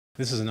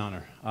This is an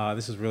honor.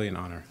 This is really an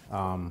honor.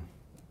 I'm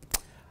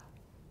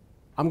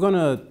going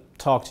to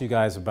talk to you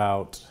guys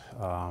about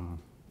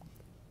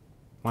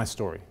my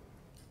story.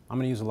 I'm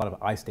going to use a lot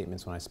of I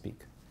statements when I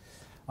speak.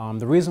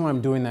 The reason why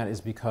I'm doing that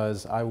is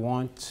because I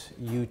want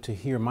you to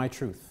hear my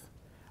truth.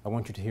 I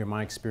want you to hear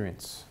my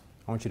experience.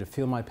 I want you to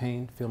feel my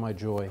pain, feel my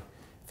joy,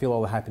 feel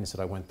all the happiness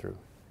that I went through.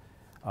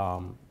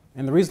 And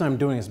the reason I'm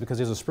doing it is because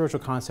there's a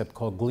spiritual concept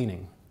called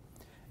gleaning.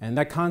 And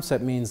that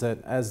concept means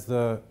that as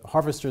the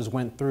harvesters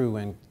went through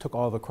and took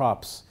all the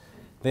crops,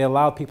 they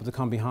allowed people to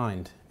come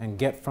behind and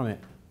get from it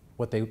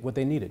what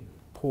they needed.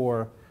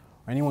 Poor,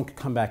 or anyone could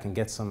come back and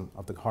get some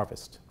of the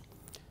harvest.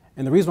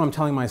 And the reason why I'm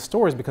telling my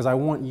story is because I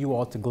want you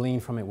all to glean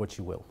from it what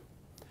you will.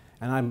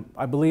 And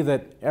I believe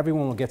that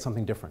everyone will get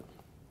something different.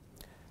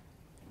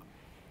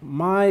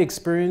 My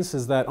experience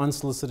is that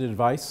unsolicited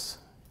advice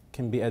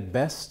can be at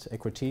best a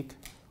critique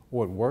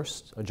or at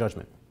worst a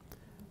judgment.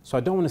 So I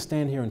don't want to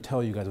stand here and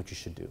tell you guys what you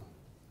should do.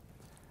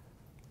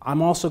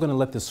 I'm also going to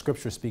let the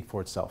scripture speak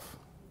for itself.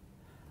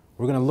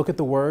 We're going to look at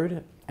the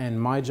word, and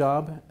my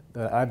job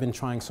that I've been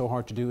trying so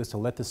hard to do is to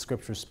let the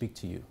scripture speak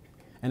to you.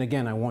 And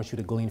again, I want you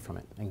to glean from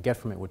it and get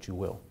from it what you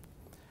will.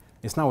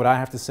 It's not what I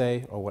have to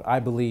say or what I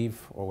believe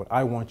or what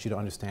I want you to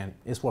understand.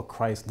 It's what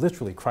Christ,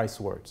 literally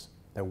Christ's words,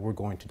 that we're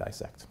going to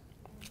dissect.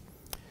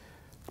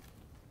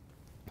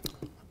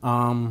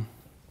 When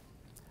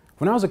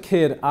I was a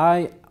kid,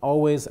 I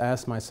always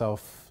asked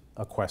myself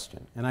a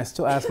question, and I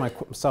still ask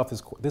myself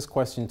this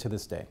question to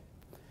this day.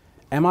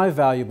 Am I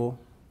valuable?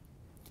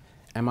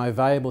 Am I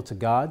valuable to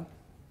God?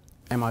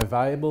 Am I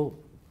valuable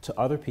to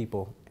other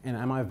people? And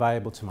am I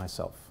valuable to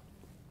myself?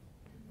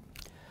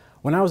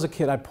 When I was a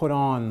kid, I put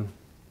on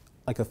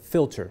like a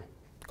filter,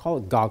 call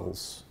it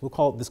goggles. We'll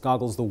call this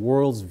goggles the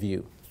world's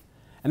view.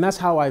 And that's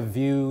how I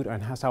viewed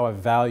and that's how I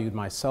valued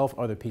myself,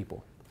 other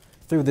people,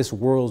 through this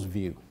world's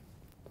view.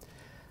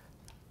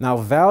 Now,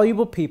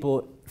 valuable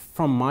people,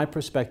 from my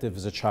perspective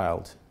as a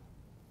child,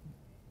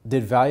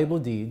 did valuable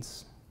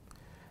deeds,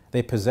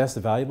 they possessed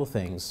valuable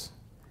things,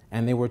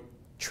 and they were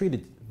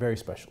treated very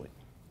specially.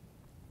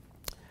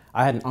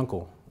 I had an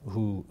uncle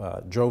who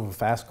drove a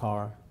fast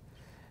car,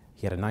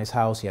 he had a nice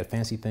house, he had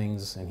fancy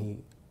things, and he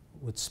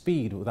would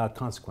speed without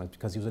consequence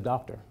because he was a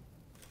doctor.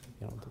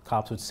 You know, the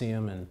cops would see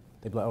him and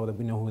they'd be like, oh,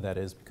 we know who that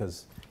is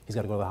because he's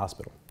got to go to the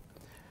hospital.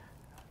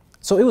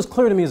 So it was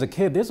clear to me as a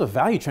kid, there's a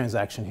value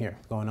transaction here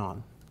going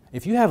on.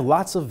 If you have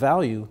lots of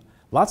value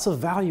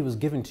is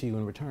given to you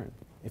in return.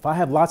 If I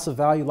have lots of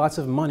value, lots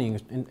of money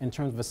in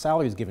terms of a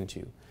salary is given to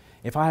you.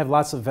 If I have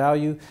lots of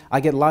value,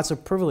 I get lots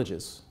of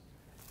privileges.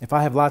 If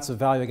I have lots of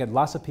value, I get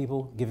lots of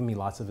people giving me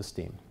lots of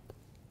esteem.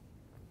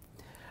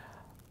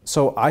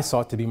 So I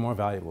sought to be more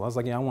valuable. I was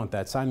like, yeah, I want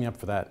that. Sign me up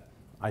for that.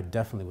 I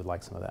definitely would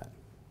like some of that.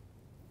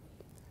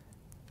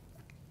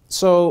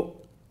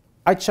 So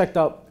I checked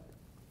out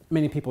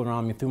many people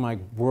around me through my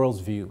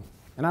world's view,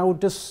 and I would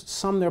just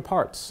sum their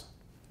parts.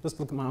 Just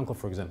look at my uncle,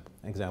 for example.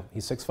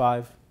 He's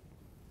 6'5",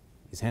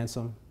 he's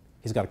handsome,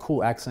 he's got a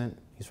cool accent,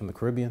 he's from the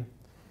Caribbean.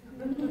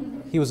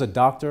 He was a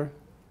doctor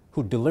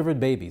who delivered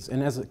babies.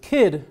 And as a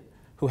kid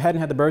who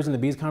hadn't had the birds and the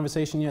bees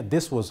conversation yet,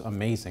 this was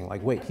amazing.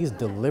 Like, wait, he's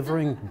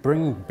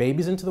bringing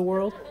babies into the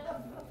world?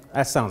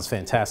 That sounds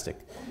fantastic.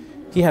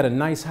 He had a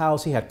nice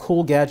house, he had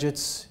cool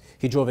gadgets,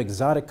 he drove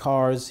exotic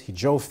cars, he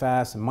drove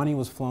fast, and money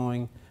was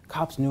flowing,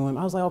 cops knew him.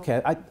 I was like,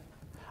 okay,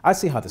 I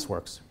see how this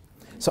works.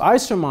 So I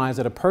surmise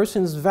that a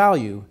person's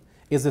value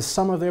is the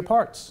sum of their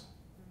parts.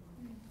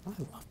 I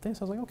love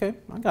this. I was like, okay,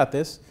 I got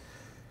this.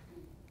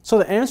 So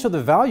to answer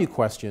the value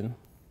question,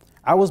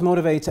 I was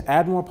motivated to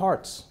add more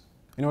parts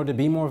in order to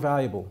be more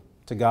valuable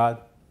to God,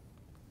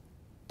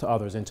 to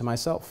others, and to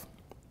myself.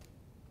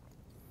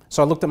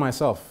 So I looked at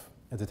myself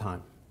at the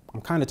time.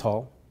 I'm kind of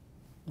tall,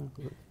 I'm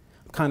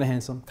kind of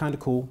handsome, kind of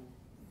cool.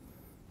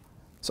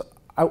 So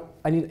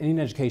I need an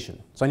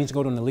education. So I need to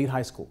go to an elite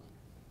high school.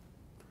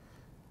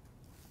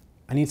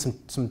 I need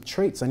some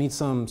traits. I need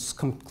some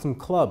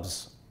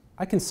clubs.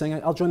 I can sing.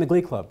 I'll join the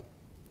Glee Club.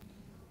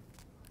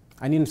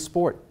 I need a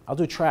sport. I'll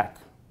do track.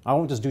 I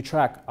won't just do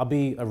track. I'll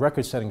be a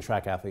record-setting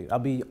track athlete. I'll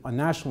be a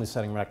nationally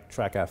setting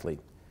track athlete.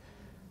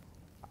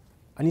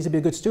 I need to be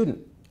a good student.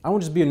 I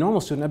won't just be a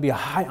normal student. I'll be a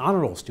high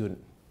honor roll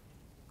student.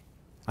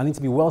 I need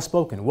to be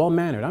well-spoken,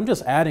 well-mannered. I'm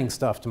just adding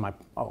stuff to my,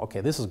 oh,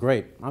 okay, this is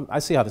great. I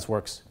see how this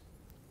works.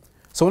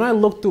 So when I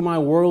looked through my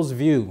world's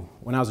view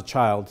when I was a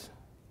child,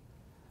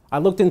 I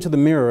looked into the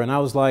mirror and I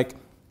was like,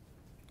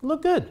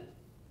 look good.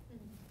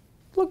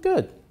 Look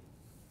good.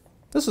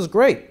 This is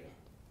great.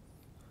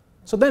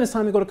 So then it's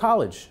time to go to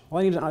college.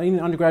 Well, I need an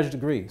undergraduate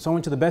degree. So I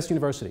went to the best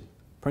university,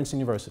 Princeton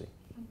University.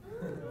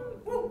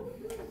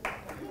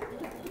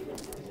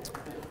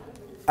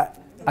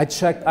 I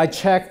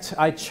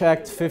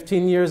checked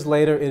 15 years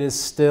later, it is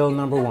still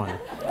 #1.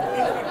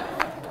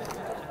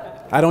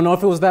 I don't know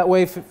if it was that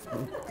way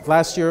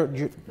last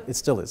year, it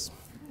still is.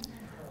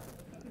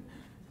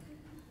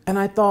 And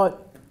I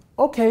thought,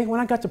 okay, when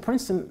I got to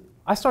Princeton,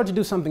 I started to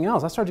do something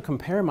else. I started to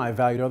compare my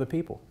value to other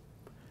people.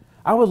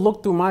 I would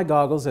look through my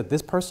goggles at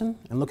this person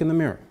and look in the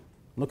mirror.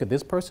 Look at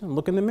this person,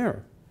 look in the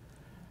mirror.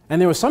 And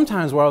there were some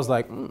times where I was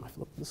like,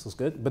 this is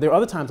good. But there were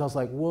other times I was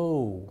like,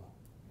 whoa.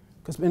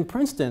 Because in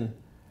Princeton,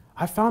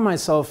 I found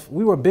myself,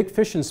 we were big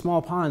fish in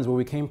small ponds where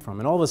we came from.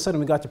 And all of a sudden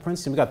we got to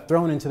Princeton, we got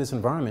thrown into this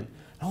environment.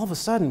 And all of a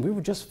sudden we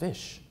were just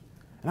fish.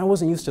 And I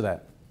wasn't used to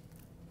that.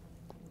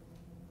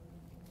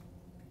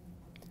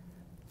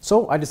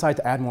 So I decided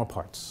to add more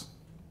parts.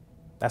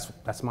 That's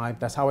my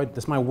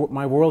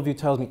worldview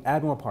tells me,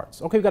 add more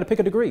parts. Okay, we've got to pick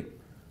a degree.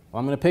 Well,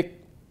 I'm going to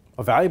pick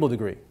a valuable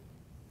degree.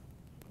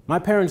 My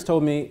parents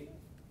told me,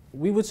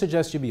 we would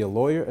suggest you be a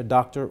lawyer, a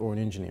doctor, or an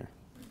engineer.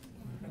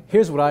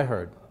 Here's what I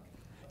heard.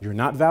 You're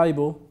not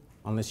valuable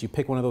unless you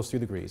pick one of those 3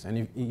 degrees.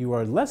 And you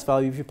are less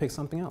valuable if you pick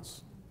something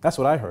else. That's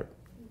what I heard.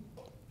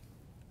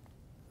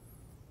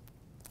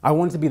 I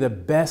wanted to be the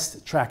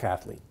best track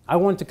athlete. I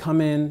wanted to come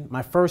in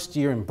my first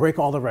year and break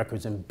all the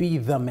records and be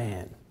the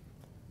man.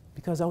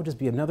 Because that would just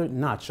be another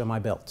notch on my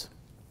belt.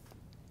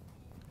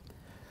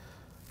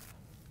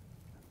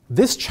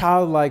 This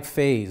childlike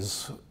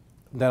phase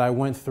that I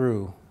went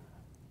through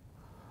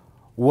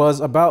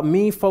was about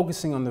me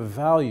focusing on the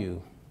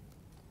value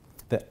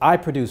that I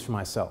produced for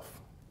myself.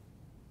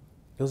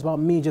 It was about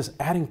me just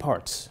adding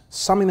parts,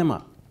 summing them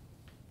up.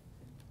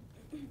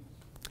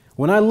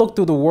 When I looked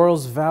through the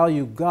world's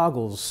value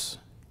goggles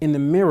in the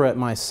mirror at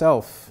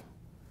myself,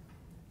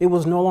 it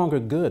was no longer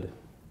good,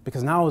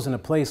 because now I was in a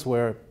place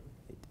where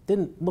it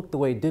didn't look the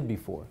way it did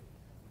before.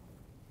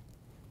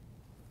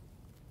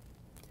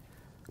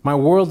 My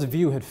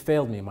worldview had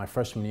failed me my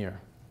freshman year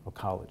of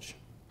college.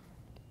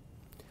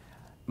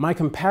 My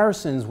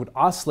comparisons would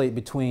oscillate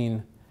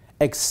between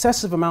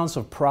excessive amounts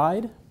of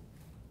pride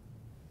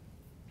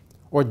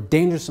or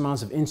dangerous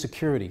amounts of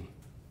insecurity,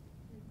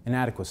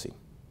 inadequacy.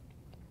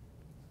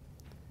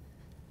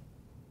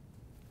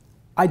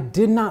 I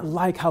did not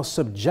like how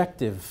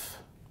subjective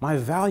my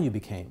value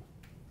became.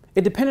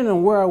 It depended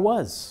on where I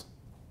was.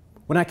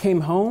 When I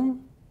came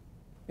home,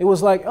 it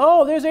was like,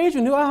 oh, there's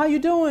Adrian. How you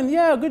doing?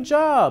 Yeah, good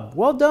job.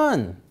 Well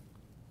done.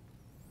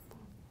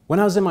 When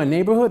I was in my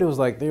neighborhood, it was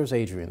like, there's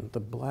Adrian, the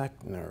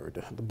black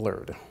nerd, the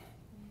blurred.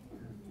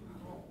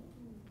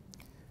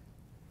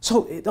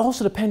 So it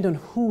also depended on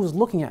who was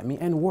looking at me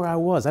and where I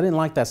was. I didn't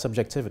like that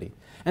subjectivity.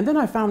 And then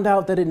I found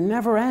out that it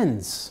never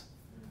ends.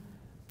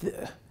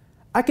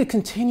 I could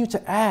continue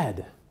to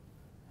add.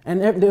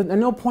 And at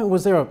no point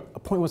was there a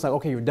point where it was like,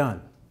 okay, you're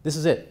done. This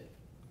is it.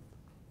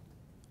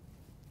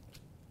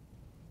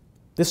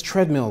 This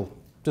treadmill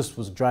just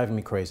was driving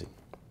me crazy.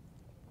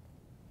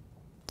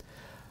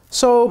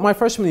 So my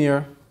freshman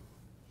year,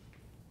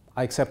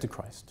 I accepted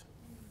Christ.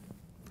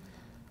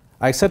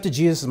 I accepted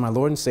Jesus as my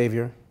Lord and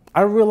Savior.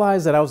 I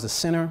realized that I was a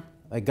sinner,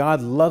 that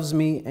God loves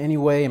me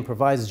anyway and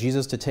provides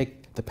Jesus to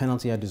take the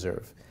penalty I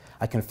deserve.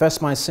 I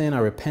confessed my sin, I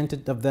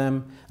repented of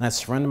them, and I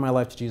surrendered my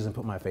life to Jesus and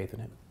put my faith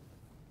in Him.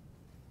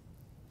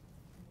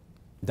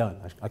 Done.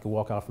 I could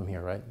walk out from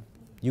here, right?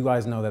 You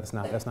guys know that's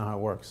not how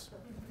it works.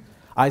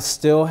 I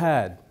still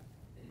had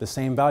the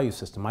same value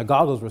system. My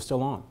goggles were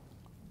still on.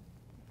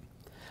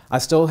 I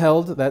still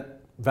held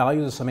that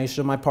value is a summation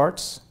of my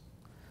parts.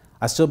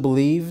 I still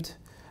believed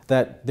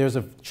that there's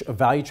a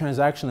value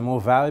transaction. The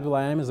more valuable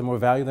I am is the more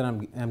value that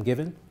I'm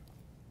given.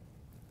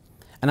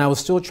 And I was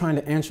still trying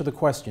to answer the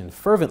question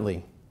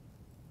fervently,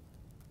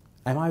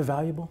 am I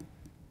valuable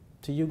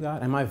to you,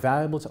 God? Am I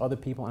valuable to other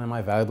people? And am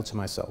I valuable to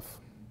myself?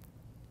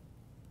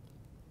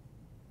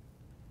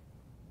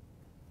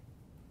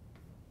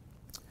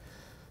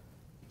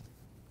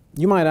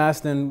 You might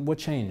ask then, what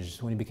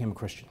changed when you became a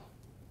Christian?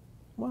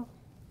 Well,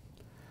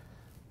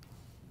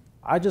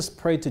 I just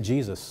prayed to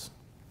Jesus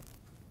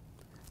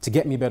to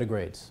get me better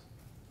grades,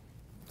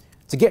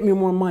 to get me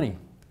more money,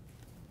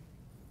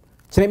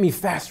 to make me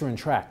faster in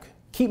track,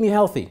 keep me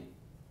healthy,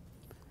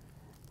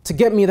 to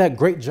get me that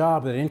great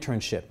job, that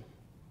internship.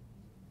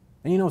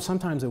 And you know,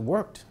 sometimes it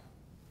worked.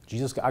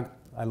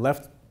 I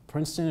left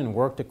Princeton and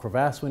worked at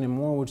Cravath,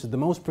 Moore, which is the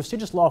most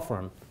prestigious law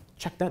firm.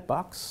 Check that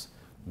box,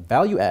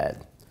 value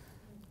add.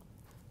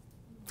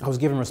 I was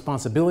given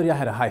responsibility, I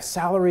had a high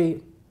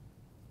salary.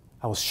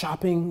 I was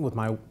shopping with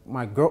my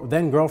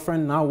then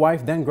girlfriend, now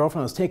wife, then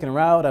girlfriend. I was taking her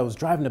out. I was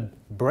driving a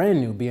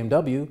brand new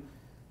BMW.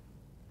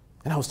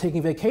 And I was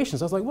taking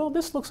vacations. I was like, well,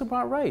 this looks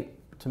about right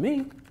to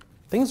me.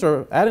 Things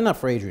are adding up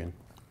for Adrian.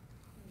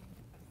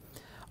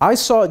 I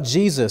sought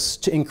Jesus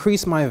to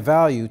increase my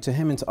value to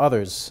Him and to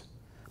others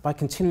by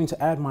continuing to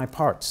add my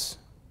parts.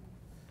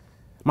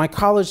 My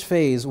college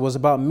phase was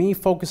about me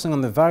focusing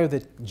on the value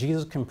that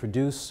Jesus can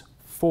produce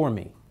for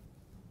me.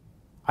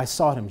 I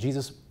sought Him.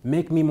 Jesus,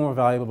 make me more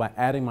valuable by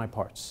adding my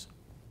parts.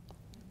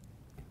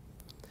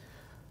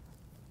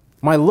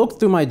 My look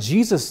through my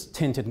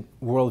Jesus-tinted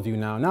worldview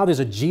now there's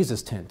a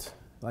Jesus tint.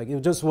 Like,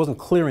 it just wasn't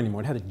clear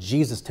anymore. It had a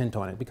Jesus tint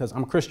on it because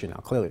I'm a Christian now,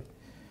 clearly.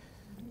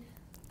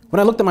 When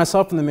I looked at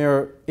myself in the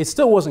mirror, it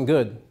still wasn't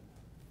good.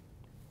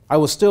 I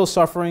was still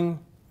suffering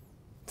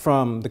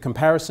from the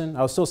comparison.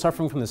 I was still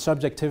suffering from the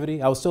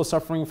subjectivity. I was still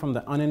suffering from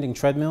the unending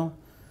treadmill.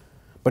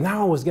 But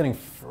now I was getting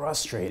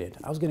frustrated.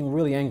 I was getting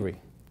really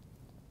angry.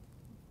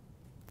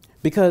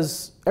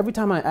 Because every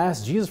time I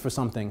asked Jesus for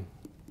something,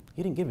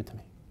 He didn't give it to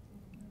me.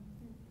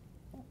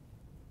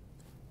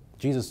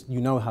 Jesus, you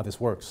know how this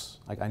works.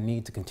 Like, I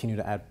need to continue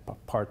to add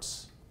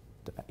parts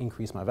to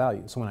increase my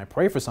value. So when I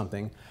pray for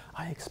something,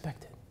 I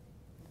expect it.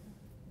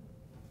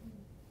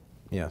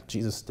 Yeah,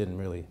 Jesus didn't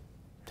really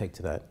take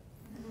to that.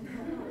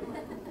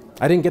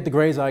 I didn't get the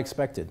grades I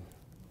expected.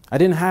 I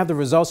didn't have the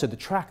results at the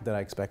track that I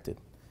expected.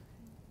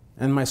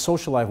 And my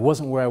social life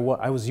wasn't where I was.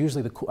 I was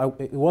usually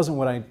it wasn't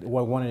what I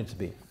wanted it to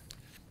be.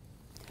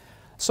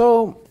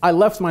 So I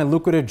left my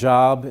lucrative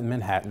job in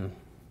Manhattan,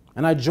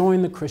 and I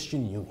joined the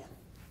Christian Union.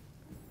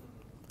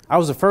 I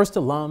was the first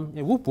alum,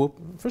 yeah, whoop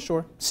whoop, for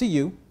sure,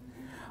 CU.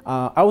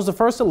 I was the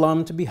first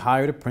alum to be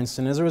hired at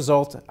Princeton. As a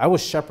result, I was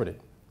shepherded.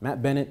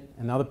 Matt Bennett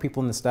and other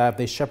people in the staff,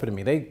 they shepherded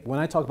me. When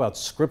I talk about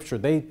scripture,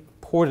 they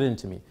poured it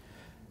into me.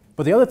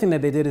 But the other thing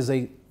that they did is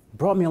they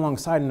brought me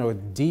alongside into a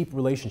deep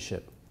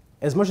relationship.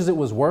 As much as it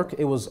was work,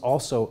 it was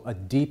also a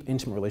deep,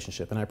 intimate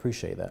relationship, and I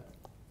appreciate that.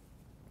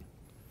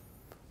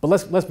 But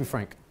let's be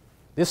frank.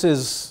 This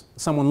is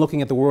someone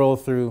looking at the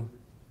world through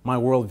my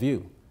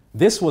worldview.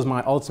 This was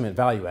my ultimate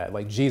value add.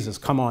 Like, Jesus,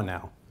 come on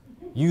now.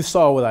 You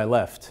saw what I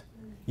left.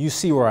 You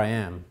see where I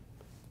am.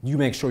 You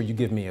make sure you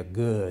give me a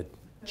good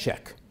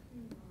check.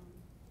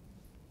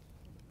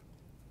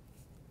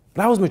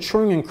 But I was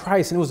maturing in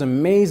Christ, and it was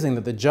amazing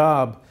that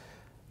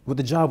what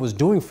the job was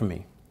doing for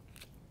me.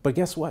 But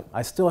guess what?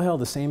 I still held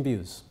the same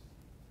views.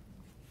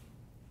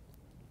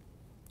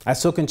 I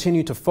still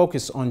continued to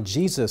focus on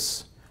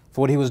Jesus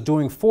for what he was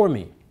doing for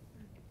me.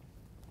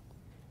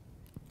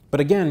 But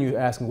again, you're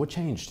asking, what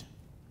changed?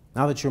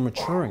 Now that you're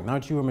maturing, now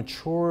that you're a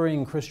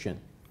maturing Christian.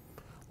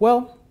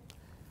 Well,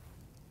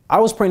 I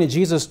was praying to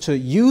Jesus to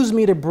use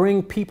me to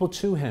bring people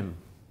to him.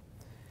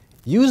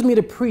 Use me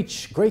to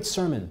preach great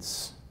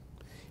sermons.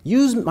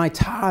 Use my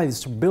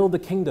tithes to build the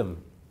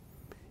kingdom.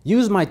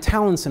 Use my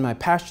talents and my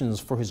passions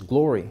for his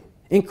glory.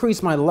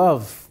 Increase my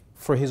love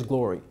for his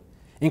glory.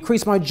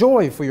 Increase my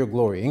joy for your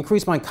glory.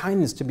 Increase my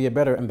kindness to be a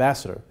better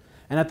ambassador.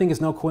 And I think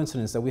it's no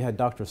coincidence that we had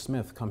Dr.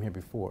 Smith come here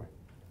before.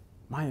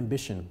 My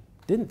ambition,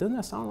 doesn't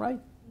that sound right?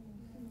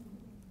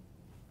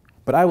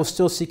 But I was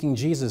still seeking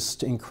Jesus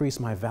to increase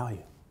my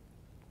value.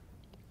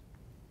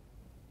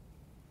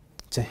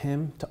 To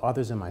him, to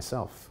others, and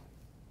myself.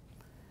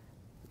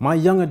 My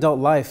young adult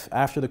life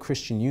after the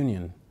Christian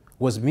Union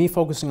was me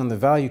focusing on the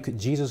value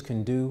Jesus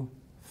can do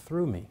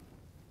through me.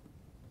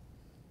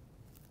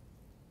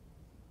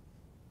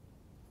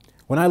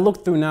 When I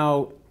look through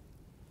now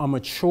a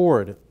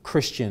matured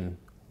Christian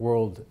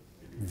world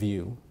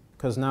view,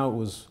 because now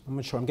I'm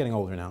mature, I'm getting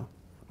older now.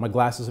 My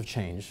glasses have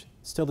changed.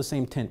 Still the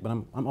same tint, but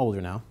I'm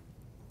older now.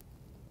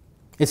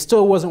 It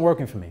still wasn't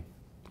working for me.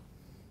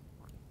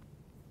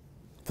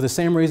 For the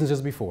same reasons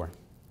as before.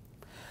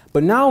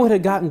 But now it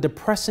had gotten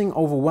depressing,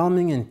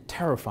 overwhelming, and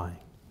terrifying.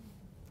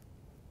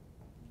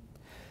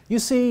 You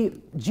see,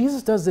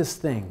 Jesus does this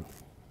thing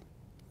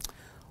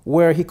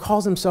where he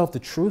calls himself the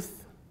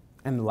truth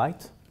and the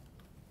light.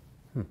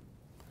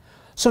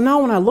 So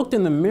now when I looked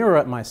in the mirror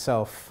at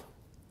myself,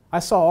 I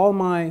saw all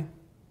my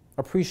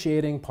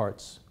appreciating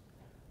parts,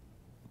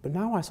 but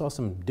now I saw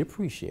some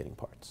depreciating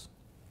parts.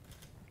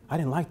 I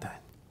didn't like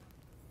that.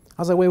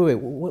 I was like, wait,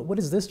 what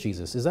is this,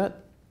 Jesus? Is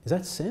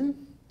that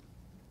sin?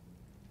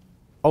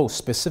 Oh,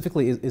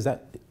 specifically, is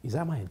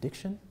that my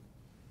addiction?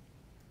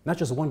 Not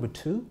just one, but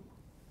two?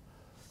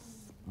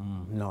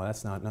 No,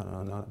 that's not,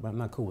 no, I'm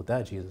not cool with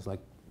that, Jesus. Like,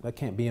 that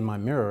can't be in my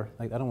mirror.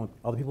 Like, I don't want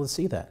other people to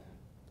see that.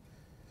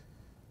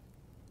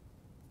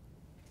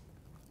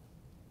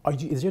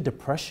 Is there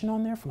depression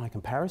on there for my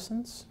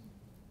comparisons?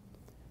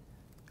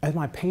 Is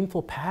my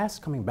painful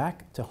past coming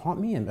back to haunt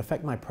me and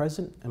affect my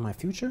present and my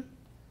future?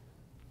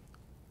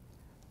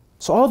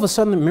 So all of a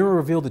sudden, the mirror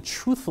revealed a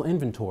truthful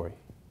inventory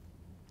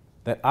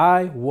that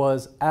I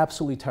was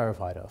absolutely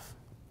terrified of.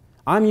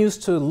 I'm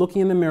used to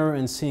looking in the mirror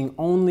and seeing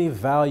only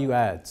value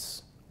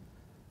adds.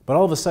 But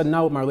all of a sudden,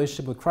 now with my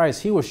relationship with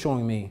Christ, he was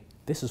showing me,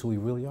 this is who we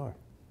really are.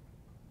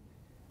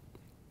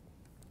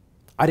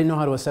 I didn't know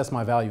how to assess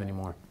my value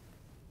anymore.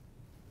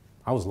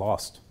 I was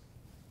lost.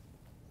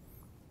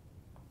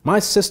 My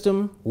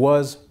system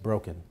was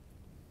broken.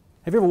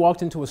 Have you ever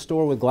walked into a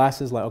store with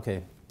glasses like,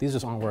 okay, these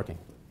just aren't working.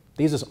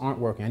 These just aren't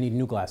working. I need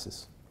new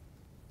glasses.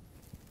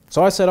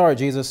 So I said, all right,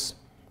 Jesus,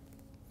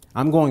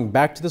 I'm going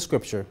back to the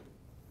scripture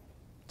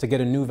to get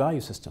a new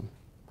value system.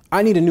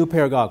 I need a new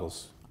pair of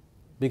goggles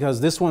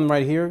because this one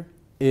right here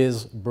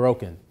is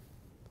broken.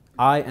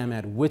 I am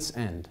at wit's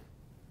end.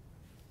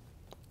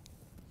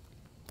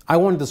 I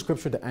wanted the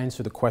scripture to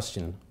answer the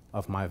question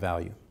of my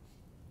value.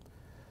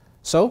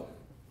 So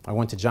I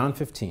went to John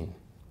 15,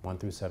 1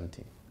 through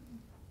 17.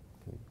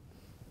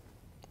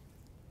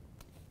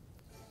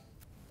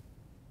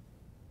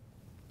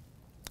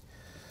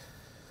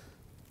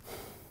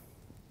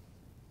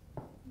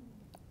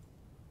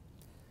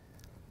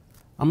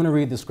 I'm going to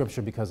read the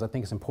scripture because I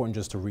think it's important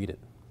just to read it.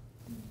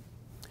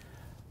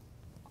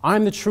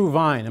 I'm the true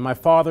vine, and my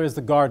Father is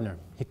the gardener.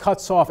 He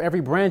cuts off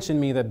every branch in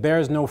me that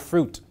bears no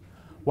fruit,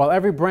 while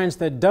every branch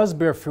that does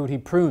bear fruit he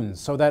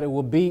prunes, so that it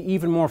will be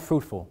even more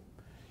fruitful.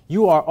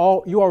 You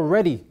are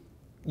ready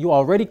you are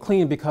already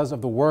clean because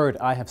of the word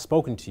I have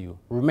spoken to you.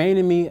 Remain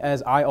in me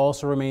as I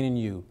also remain in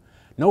you.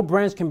 No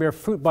branch can bear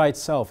fruit by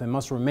itself and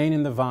must remain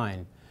in the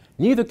vine.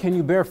 Neither can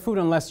you bear fruit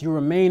unless you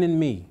remain in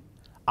me.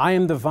 I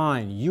am the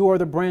vine, you are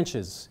the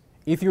branches.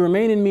 If you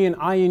remain in me and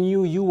I in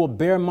you, you will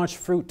bear much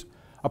fruit.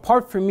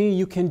 Apart from me,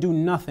 you can do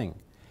nothing.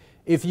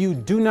 If you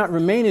do not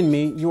remain in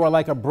me, you are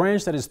like a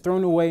branch that is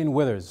thrown away and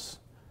withers.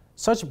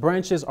 Such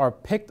branches are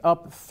picked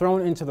up,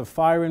 thrown into the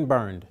fire and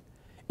burned.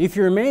 If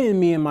you remain in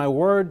me and my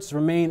words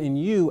remain in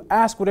you,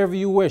 ask whatever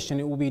you wish and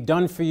it will be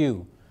done for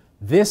you.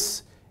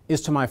 This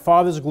is to my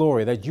Father's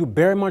glory, that you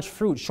bear much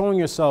fruit, showing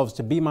yourselves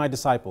to be my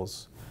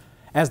disciples.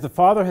 As the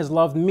Father has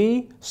loved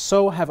me,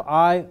 so have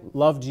I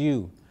loved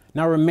you.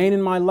 Now remain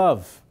in my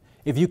love.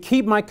 If you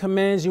keep my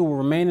commands, you will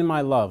remain in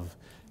my love,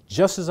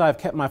 just as I have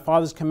kept my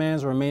Father's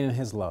commands and remain in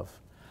his love.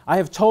 I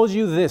have told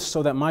you this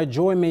so that my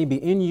joy may be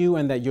in you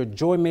and that your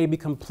joy may be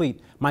complete.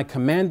 My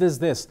command is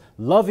this: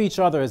 love each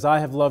other as I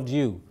have loved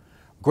you.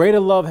 Greater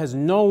love has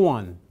no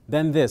one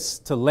than this,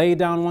 to lay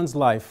down one's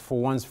life for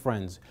one's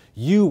friends.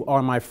 You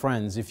are my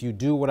friends if you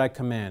do what I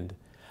command.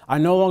 I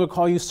no longer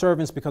call you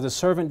servants because a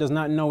servant does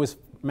not know his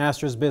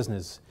master's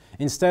business.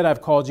 Instead,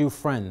 I've called you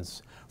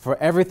friends. For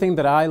everything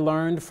that I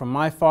learned from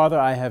my Father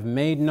I have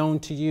made known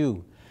to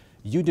you.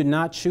 You did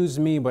not choose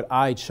me, but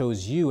I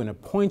chose you and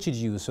appointed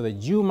you so that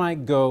you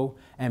might go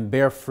and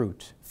bear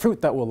fruit,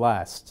 fruit that will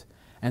last.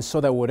 And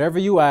so that whatever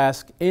you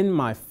ask in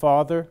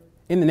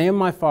the name of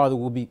my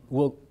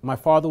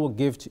Father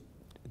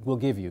will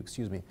give you.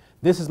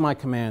 This is my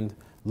command: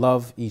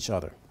 love each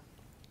other.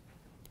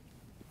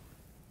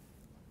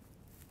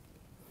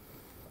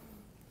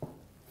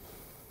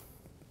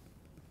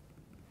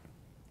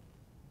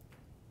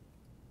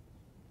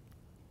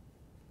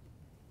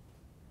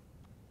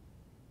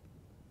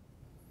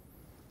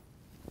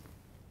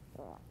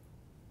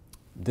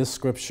 This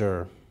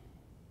scripture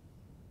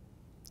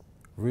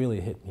really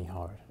hit me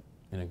hard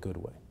in a good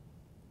way.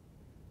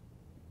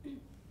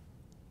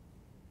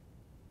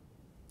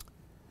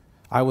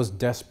 I was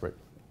desperate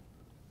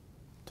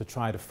to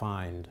try to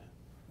find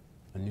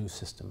a new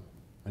system,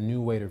 a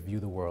new way to view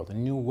the world, a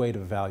new way to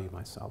value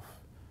myself,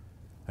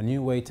 a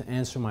new way to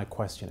answer my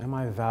question: am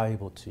I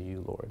valuable to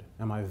you, Lord?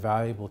 Am I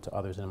valuable to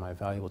others? And am I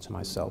valuable to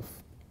myself?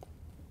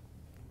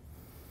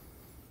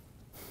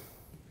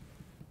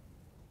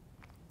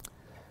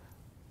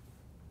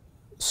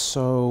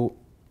 So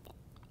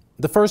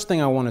the first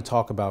thing I want to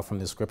talk about from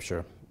this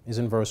scripture is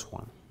in verse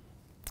 1.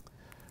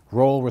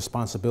 Role,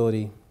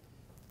 responsibility,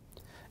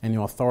 and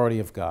the authority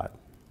of God.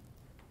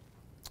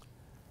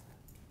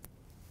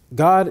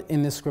 God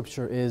in this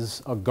scripture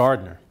is a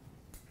gardener,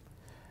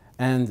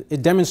 and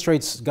it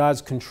demonstrates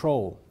God's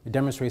control. It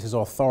demonstrates his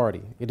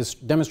authority. It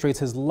demonstrates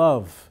his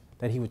love,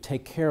 that he would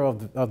take care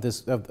of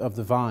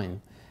the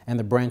vine and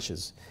the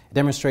branches. It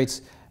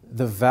demonstrates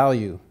the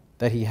value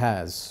that he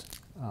has.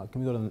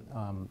 Can we go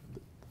to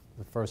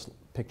the first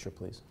picture,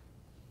 please?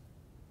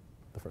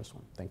 The first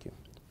one. Thank you.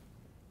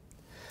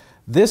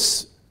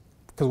 This,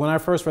 because when I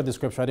first read the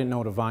scripture, I didn't know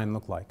what a vine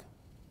looked like.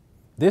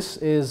 This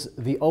is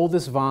the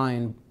oldest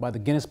vine by the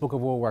Guinness Book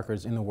of World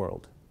Records in the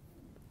world.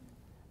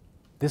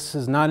 This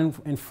is not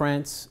in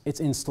France,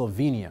 it's in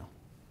Slovenia,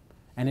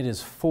 and it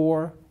is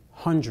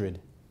 400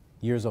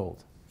 years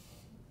old.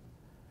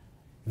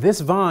 This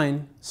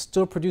vine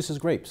still produces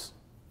grapes.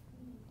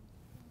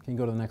 Can you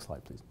go to the next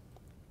slide, please?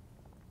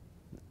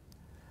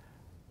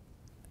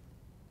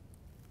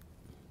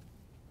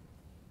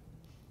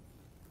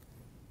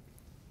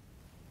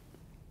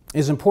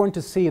 It's important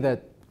to see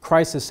that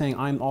Christ is saying,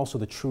 I'm also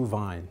the true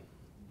vine.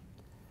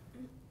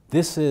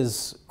 This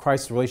is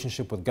Christ's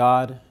relationship with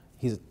God.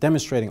 He's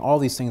demonstrating all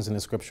these things in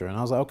the scripture. And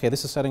I was like, okay,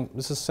 this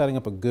is setting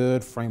up a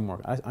good framework.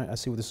 I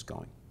see where this is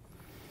going.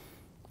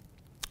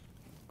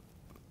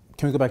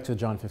 Can we go back to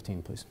John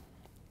 15, please?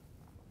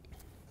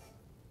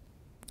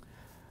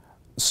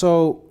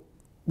 So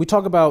we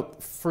talk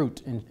about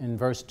fruit in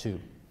verse 2.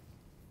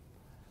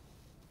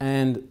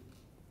 And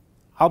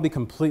I'll be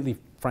completely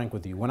frank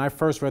with you. When I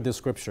first read this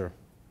scripture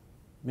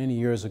many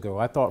years ago,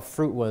 I thought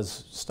fruit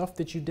was stuff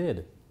that you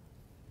did.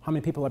 How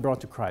many people I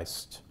brought to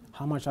Christ,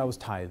 how much I was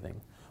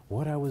tithing,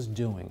 what I was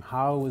doing,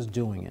 how I was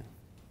doing it.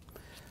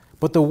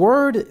 But the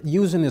word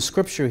used in the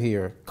scripture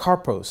here,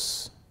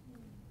 karpos,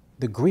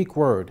 the Greek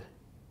word,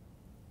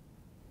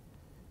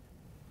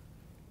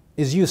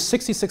 is used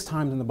 66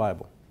 times in the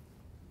Bible.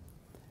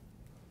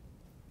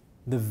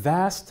 The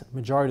vast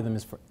majority of them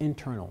is for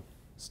internal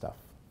stuff.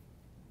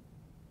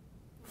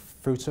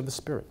 Fruits of the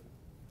Spirit: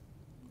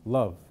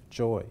 love,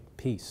 joy,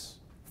 peace,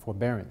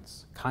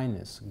 forbearance,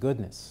 kindness,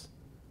 goodness,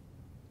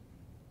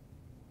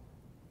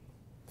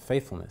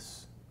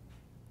 faithfulness,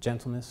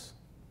 gentleness,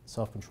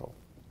 self-control.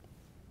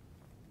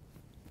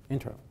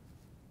 Internal.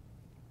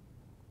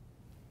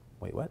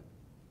 Wait, what?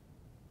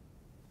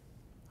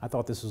 I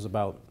thought this was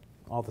about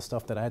all the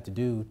stuff that I had to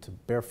do to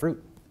bear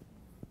fruit.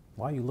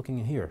 Why are you looking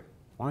in here?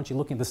 Why aren't you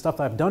looking at the stuff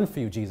that I've done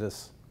for you,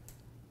 Jesus?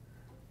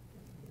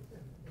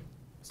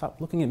 Stop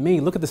looking at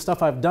me. Look at the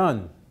stuff I've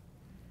done.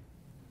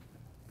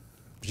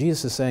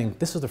 Jesus is saying,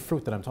 this is the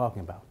fruit that I'm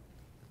talking about.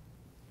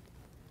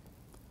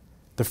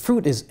 The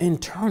fruit is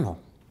internal.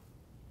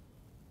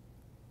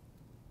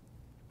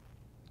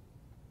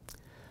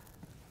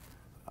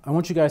 I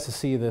want you guys to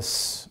see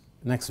this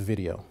next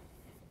video.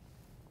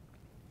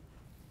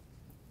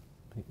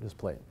 Just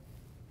play it.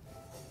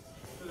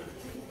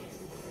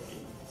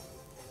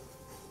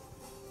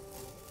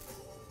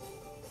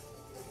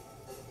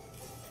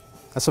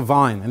 That's a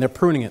vine, and they're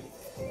pruning it.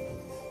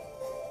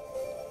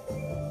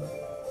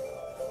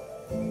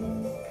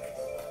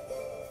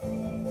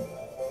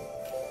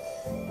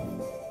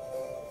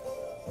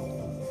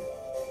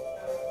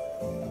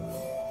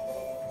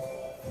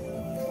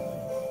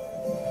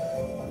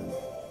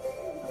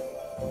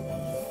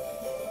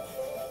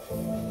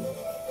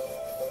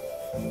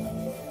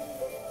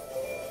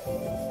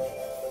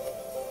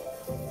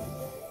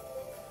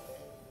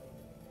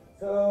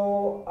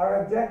 So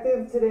our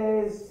objective today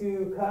is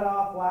to cut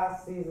off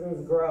last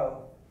season's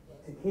growth,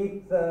 to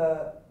keep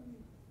the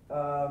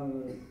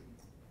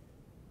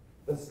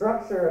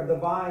structure of the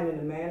vine in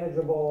a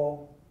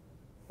manageable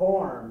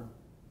form.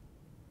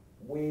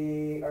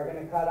 We are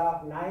going to cut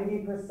off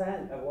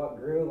 90% of what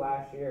grew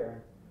last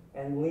year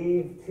and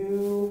leave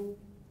 2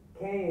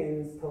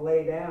 canes to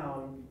lay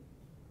down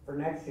for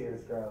next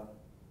year's growth.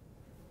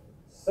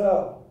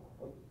 So,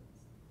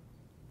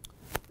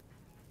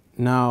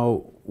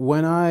 now,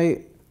 when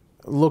I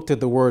looked at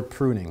the word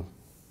pruning,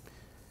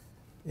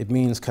 it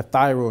means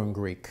kathairo in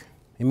Greek.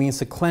 It means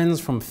to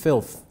cleanse from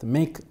filth, to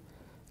make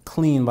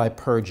clean by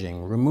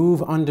purging,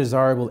 remove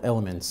undesirable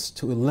elements,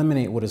 to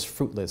eliminate what is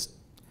fruitless,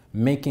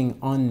 making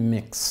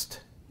unmixed.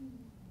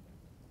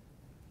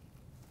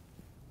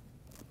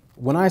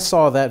 When I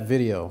saw that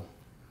video,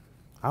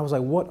 I was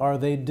like, what are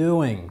they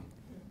doing?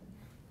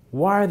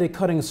 Why are they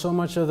cutting so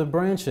much of the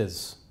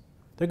branches?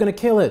 They're going to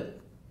kill it.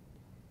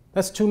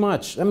 That's too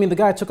much. I mean, the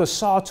guy took a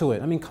saw to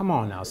it. I mean, come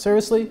on now.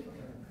 Seriously?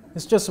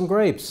 It's just some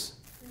grapes.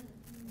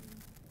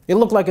 It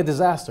looked like a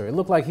disaster. It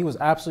looked like he was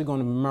absolutely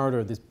going to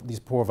murder these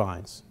poor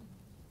vines.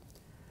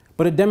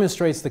 But it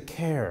demonstrates the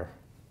care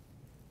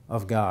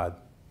of God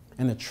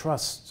and the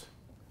trust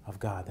of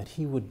God that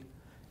he would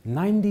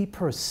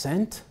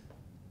 90%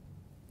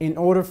 in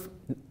order,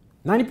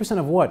 90%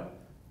 of what?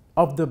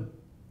 Of the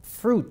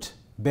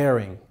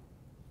fruit-bearing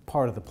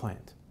part of the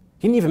plant.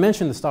 He didn't even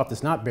mention the stuff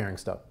that's not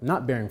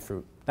bearing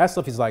fruit. That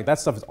stuff he's like, that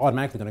stuff is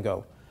automatically going to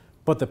go.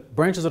 But the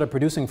branches that are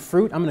producing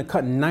fruit, I'm going to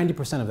cut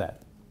 90% of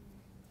that.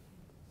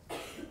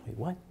 Wait,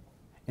 what?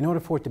 In order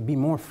for it to be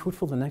more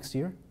fruitful the next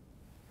year?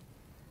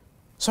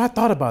 So I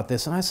thought about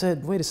this and I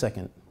said, wait a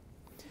second.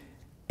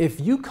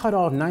 If you cut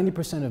off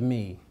 90% of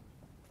me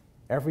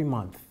every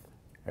month,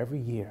 every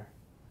year,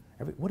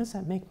 what does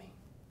that make me?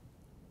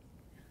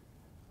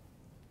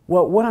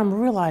 Well, what I'm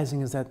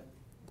realizing is that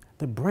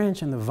the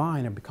branch and the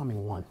vine are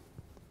becoming one.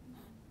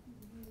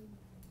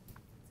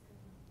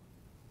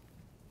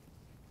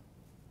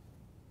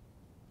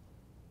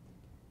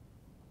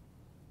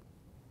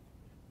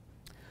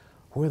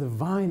 Where the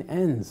vine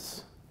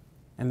ends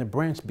and the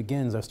branch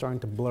begins are starting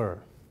to blur.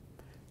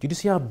 Did you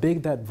see how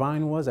big that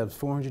vine was that was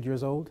 400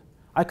 years old?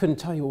 I couldn't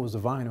tell you what was the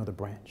vine or the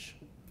branch.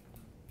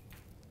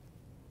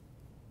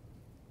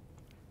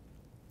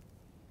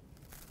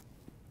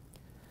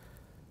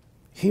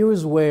 Here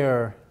is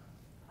where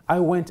I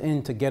went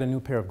in to get a new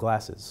pair of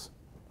glasses.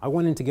 I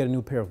went in to get a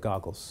new pair of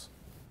goggles.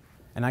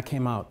 And I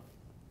came out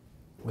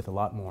with a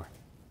lot more.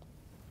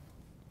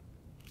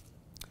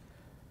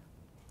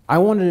 I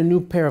wanted a new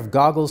pair of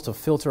goggles to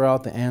filter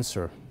out the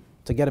answer,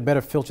 to get a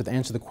better filter to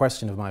answer the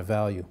question of my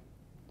value.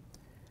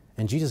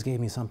 And Jesus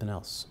gave me something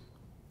else.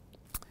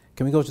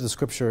 Can we go to the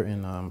scripture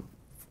in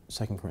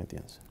 2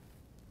 Corinthians?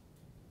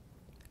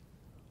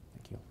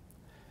 Thank you.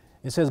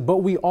 It says, "But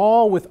we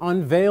all with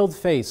unveiled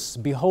face,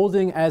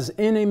 beholding as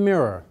in a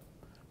mirror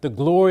the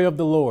glory of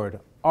the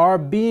Lord, are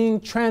being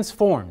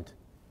transformed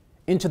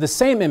into the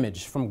same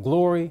image from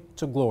glory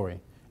to glory,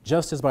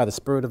 just as by the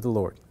Spirit of the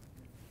Lord."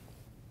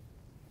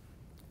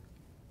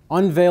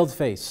 Unveiled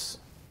face.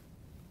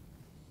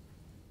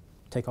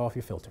 Take off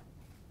your filter.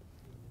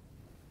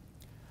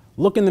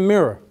 Look in the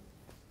mirror.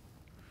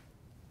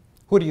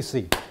 Who do you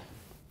see?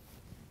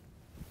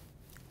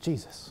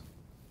 Jesus.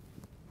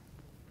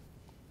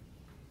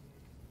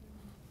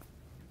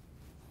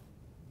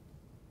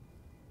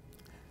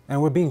 And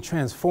we're being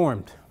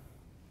transformed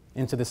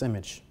into this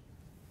image.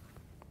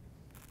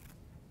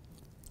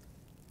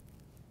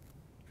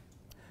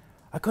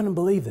 I couldn't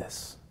believe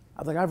this.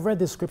 I was like, I've read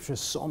this scripture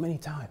so many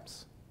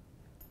times.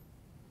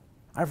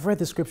 I've read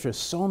the scripture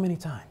so many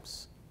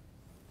times.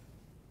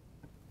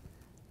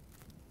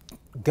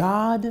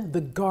 God,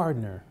 the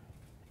gardener,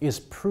 is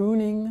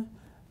pruning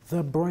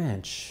the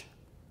branch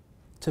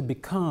to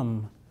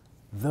become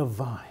the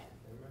vine.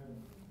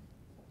 Amen.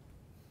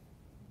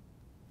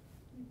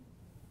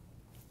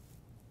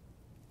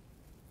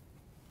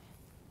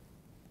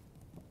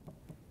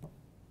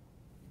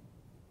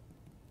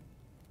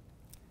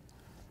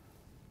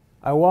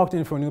 I walked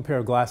in for a new pair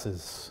of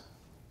glasses.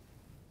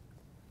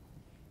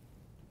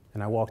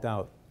 And I walked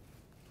out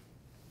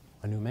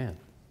a new man.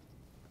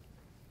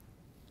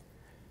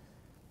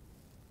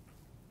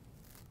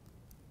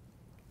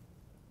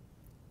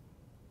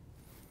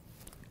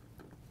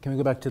 Can we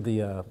go back to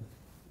the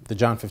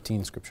John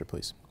 15 scripture,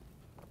 please?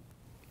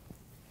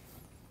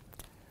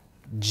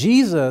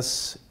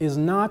 Jesus is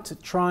not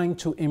trying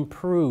to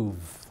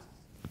improve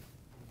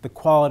the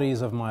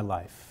qualities of my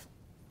life.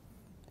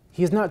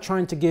 He's not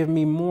trying to give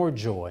me more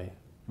joy,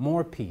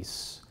 more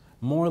peace,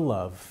 more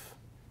love,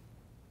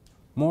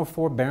 more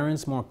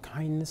forbearance, more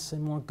kindness,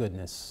 and more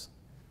goodness.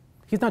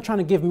 He's not trying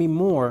to give me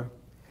more.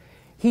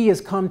 He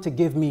has come to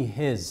give me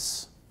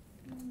His.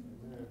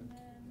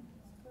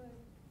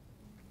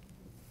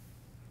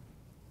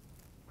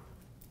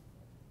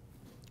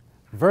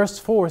 Verse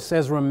 4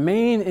 says,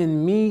 "Remain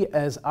in me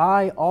as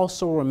I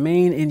also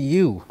remain in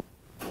you."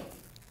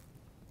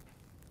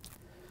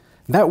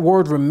 That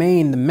word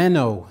remain, the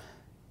meno,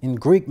 in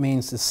Greek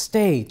means to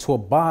stay, to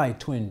abide,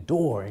 to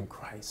endure in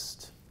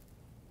Christ.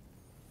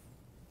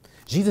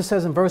 Jesus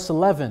says in verse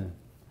 11,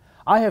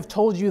 "I have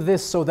told you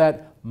this so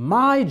that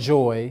my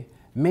joy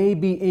may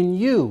be in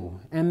you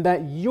and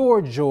that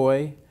your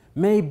joy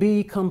may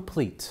be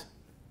complete."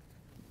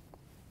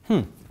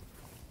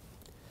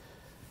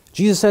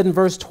 Jesus said in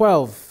verse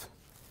 12,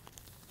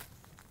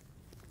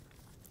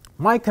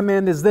 "My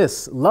command is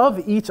this, love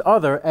each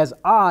other as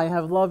I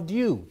have loved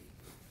you."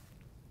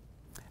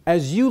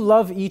 As you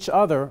love each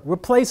other,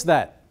 replace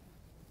that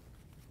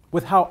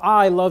with how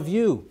I love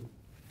you.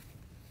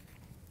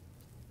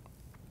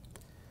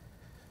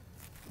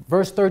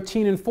 Verse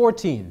 13 and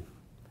 14,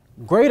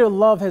 "Greater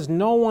love has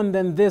no one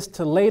than this,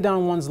 to lay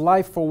down one's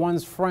life for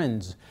one's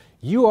friends.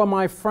 You are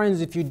my friends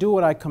if you do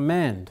what I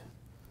command."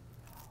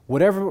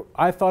 Whatever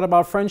I thought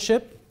about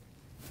friendship,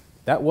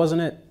 that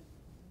wasn't it.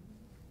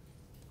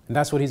 And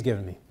that's what He's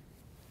given me.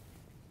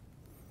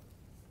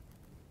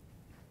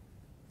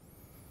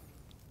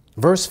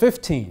 Verse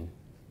 15,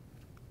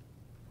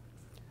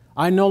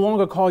 "I no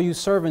longer call you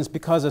servants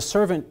because a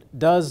servant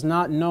does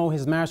not know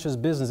his master's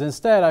business.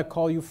 Instead, I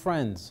call you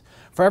friends.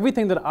 For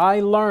everything that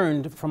I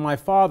learned from my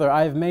Father,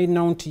 I have made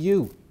known to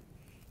you."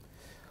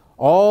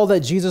 All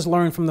that Jesus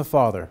learned from the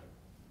Father.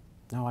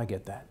 Now I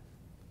get that.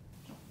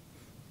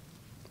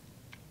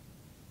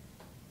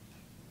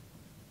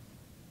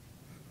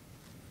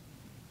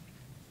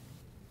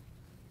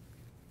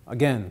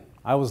 Again,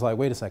 I was like,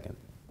 wait a second.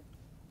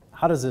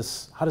 How does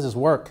this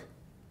work?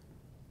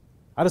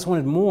 I just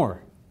wanted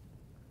more.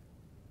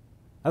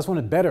 I just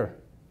wanted better.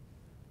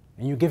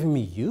 And you're giving me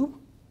you?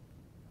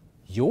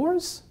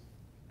 Yours?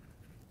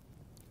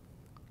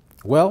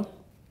 Well,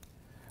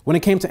 when it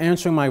came to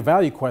answering my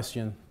value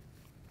question,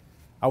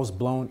 I was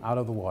blown out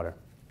of the water.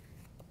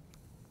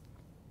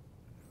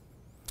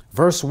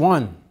 Verse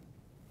 1,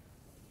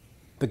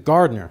 the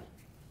gardener,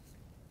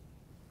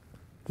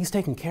 He's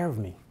taking care of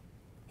me.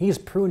 He is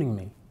pruning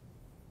me.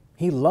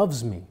 He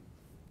loves me.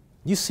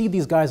 You see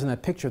these guys in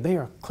that picture, they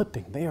are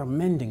clipping, they are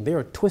mending, they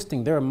are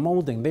twisting, they are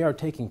molding, they are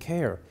taking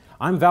care.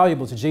 I'm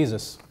valuable to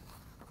Jesus.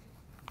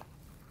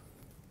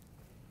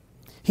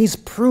 He's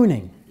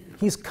pruning,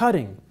 He's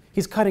cutting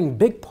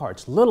big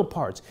parts, little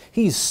parts.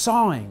 He's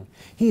sawing,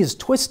 He is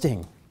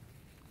twisting.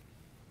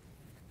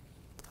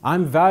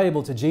 I'm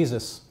valuable to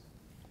Jesus.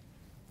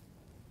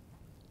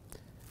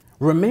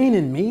 Remain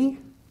in me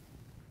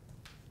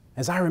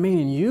as I remain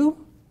in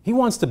you. He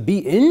wants to be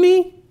in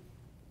me.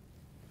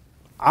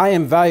 I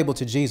am valuable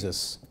to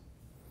Jesus.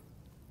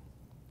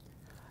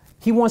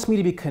 He wants me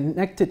to be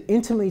connected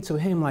intimately to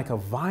Him like a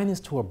vine is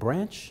to a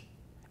branch.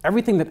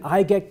 Everything that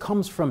I get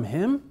comes from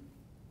Him.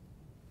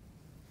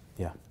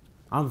 Yeah,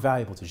 I'm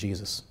valuable to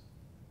Jesus.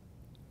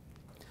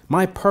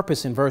 My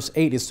purpose in verse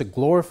 8 is to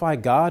glorify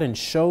God and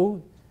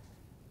show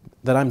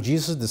that I'm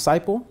Jesus'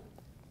 disciple.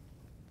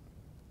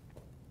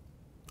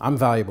 I'm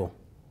valuable.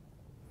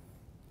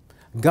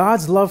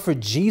 God's love for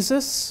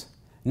Jesus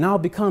now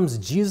becomes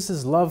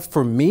Jesus' love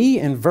for me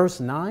in verse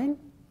 9.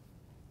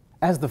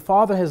 As the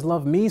Father has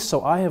loved me,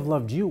 so I have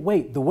loved you.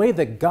 Wait, the way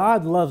that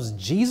God loves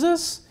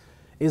Jesus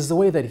is the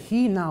way that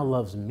He now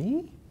loves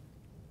me?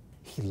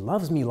 He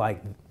loves me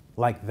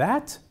like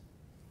that?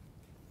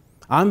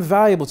 I'm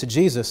valuable to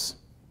Jesus.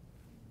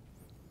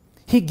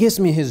 He gives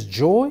me His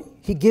joy.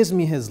 He gives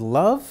me His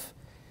love.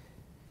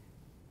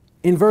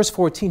 In verse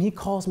 14, He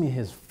calls me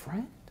His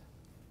friend.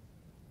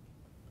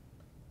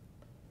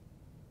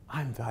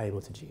 I'm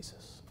valuable to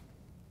Jesus.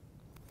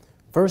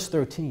 Verse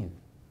 13,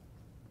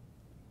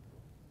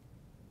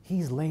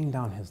 He's laying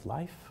down His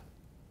life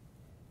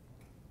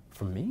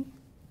for me.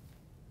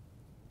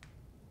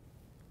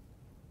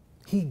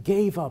 He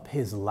gave up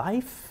His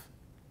life.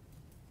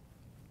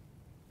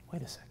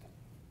 Wait a second.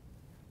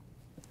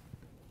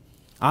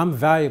 I'm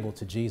valuable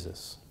to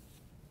Jesus.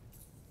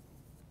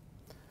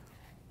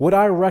 What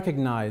I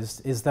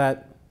recognized is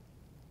that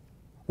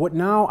what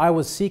now I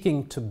was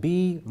seeking to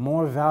be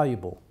more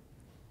valuable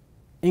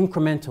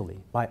incrementally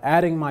by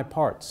adding my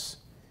parts,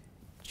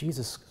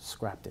 Jesus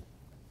scrapped it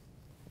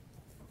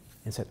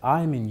and said,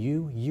 I am in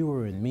you, you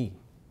are in me.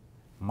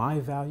 My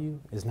value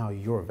is now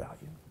your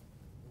value.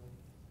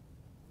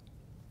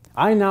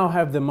 I now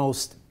have the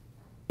most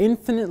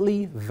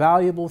infinitely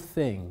valuable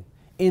thing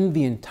in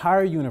the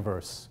entire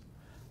universe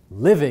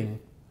living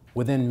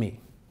within me.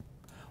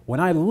 When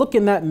I look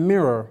in that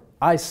mirror,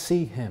 I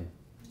see Him.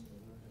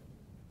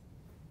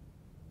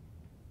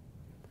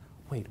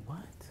 wait, what?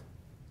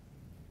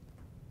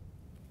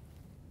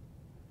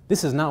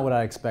 This is not what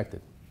I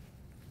expected.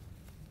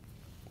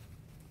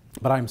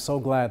 But I'm so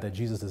glad that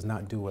Jesus does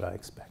not do what I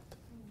expect.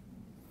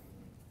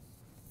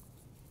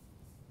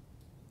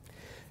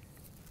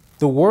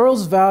 The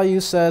world's value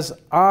says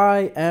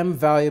I am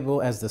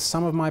valuable as the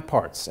sum of my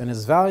parts and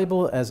as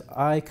valuable as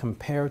I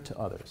compare to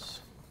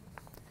others.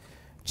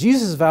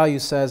 Jesus' value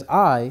says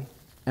I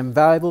am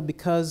valuable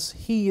because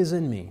he is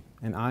in me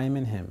and I am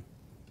in him.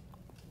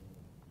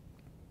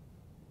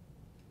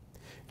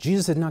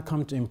 Jesus did not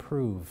come to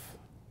improve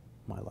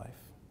my life.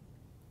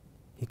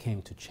 He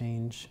came to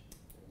change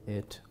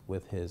it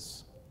with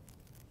his.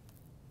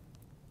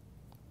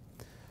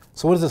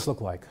 So what does this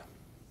look like?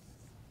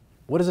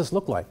 What does this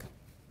look like?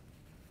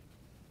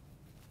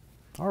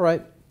 All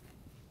right,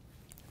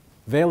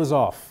 veil is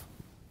off.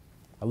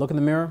 I look in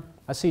the mirror,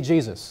 I see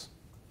Jesus.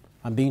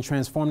 I'm being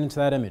transformed into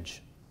that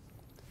image.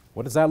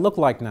 What does that look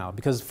like now?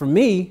 Because for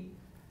me,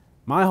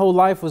 my whole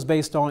life was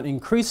based on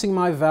increasing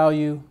my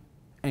value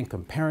and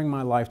comparing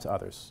my life to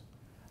others.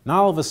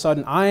 Now all of a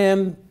sudden,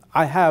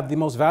 I have the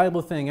most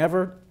valuable thing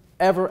ever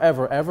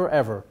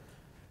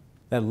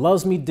that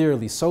loves me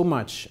dearly so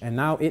much, and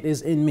now it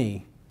is in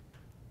me.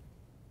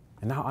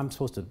 And now what am I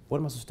supposed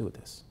to do with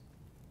this?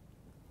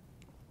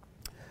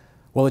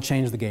 Well, it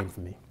changed the game for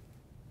me.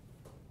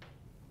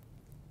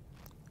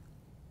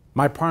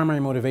 My primary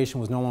motivation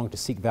was no longer to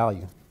seek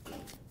value.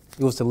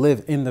 It was to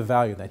live in the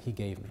value that he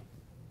gave me.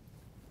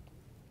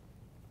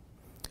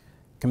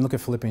 Can we look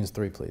at Philippians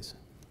 3, please?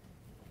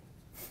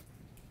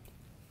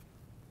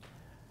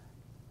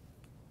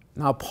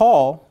 Now,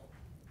 Paul,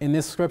 in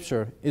this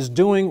scripture, is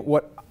doing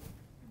what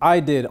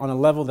I did on a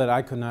level that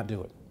I could not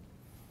do it.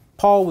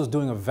 Paul was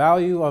doing a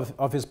value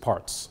of his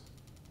parts.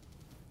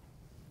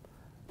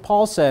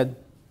 Paul said,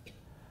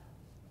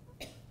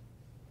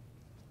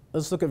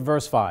 let's look at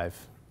verse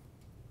 5.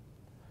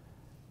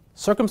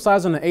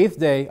 Circumcised on the 8th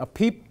day,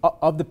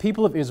 of the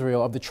people of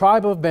Israel, of the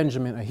tribe of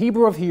Benjamin, a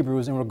Hebrew of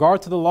Hebrews, in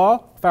regard to the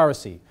law,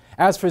 Pharisee.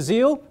 As for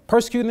zeal,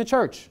 persecuting the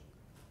church.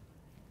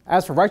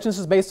 As for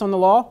righteousness based on the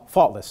law,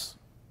 faultless.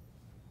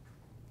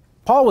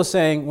 Paul was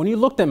saying, when you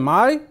looked at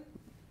my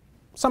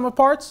sum of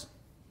parts,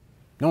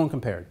 no one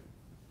compared.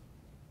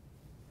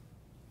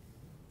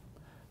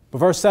 But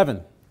verse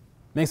 7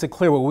 makes it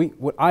clear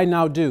what I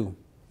now do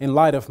in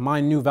light of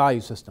my new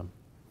value system.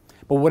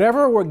 But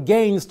whatever were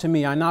gains to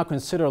me, I now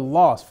consider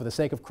loss for the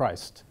sake of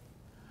Christ.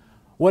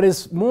 What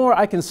is more,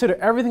 I consider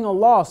everything a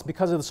loss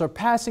because of the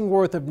surpassing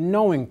worth of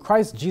knowing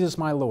Christ Jesus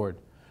my Lord,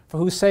 for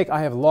whose sake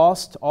I have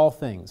lost all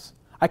things.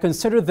 I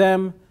consider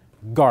them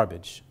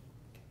garbage,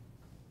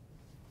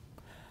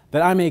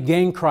 that I may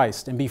gain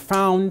Christ and be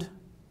found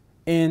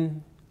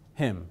in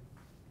him.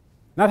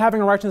 Not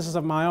having a righteousness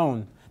of my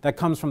own that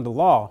comes from the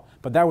law,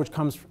 but that which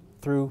comes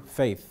through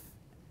faith.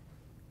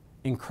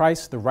 In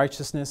Christ, the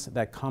righteousness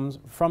that comes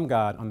from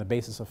God on the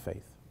basis of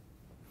faith.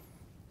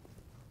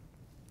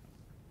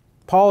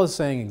 Paul is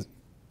saying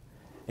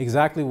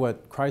exactly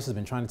what Christ has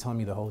been trying to tell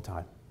me the whole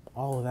time.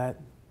 All of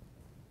that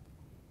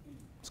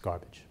is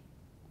garbage.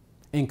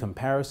 In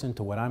comparison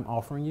to what I'm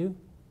offering you.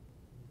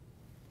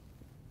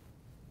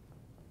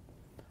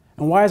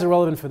 And why is it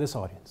relevant for this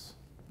audience?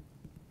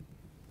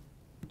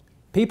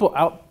 People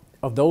out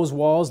of those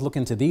walls look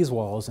into these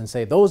walls and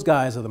say, those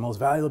guys are the most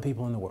valuable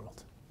people in the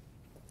world.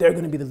 They're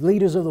going to be the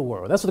leaders of the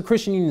world. That's what the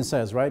Christian Union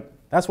says, right?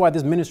 That's why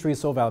this ministry is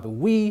so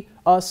valuable.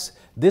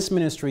 This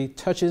ministry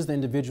touches the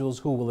individuals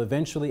who will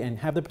eventually and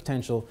have the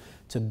potential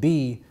to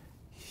be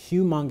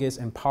humongous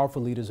and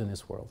powerful leaders in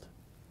this world.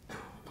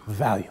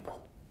 Valuable.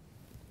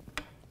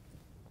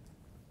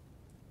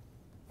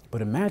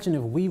 But imagine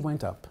if we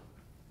went up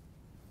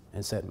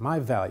and said, my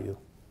value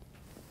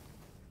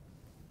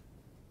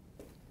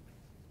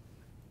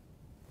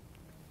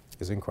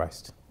is in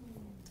Christ.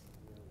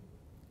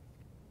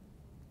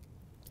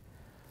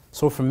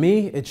 So for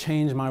me, it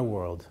changed my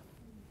world.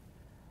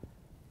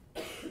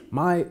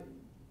 My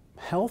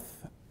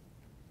health,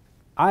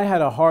 I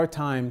had a hard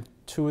time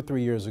 2 or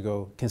 3 years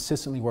ago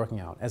consistently working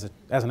out as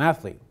an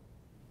athlete.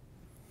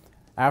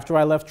 After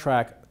I left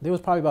track, there was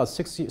probably about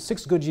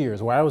 6 good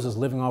years where I was just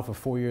living off of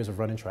 4 years of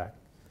running track.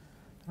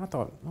 And I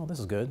thought, oh, this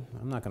is good.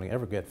 I'm not going to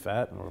ever get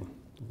fat or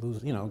lose,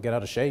 get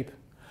out of shape.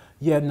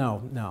 Yeah,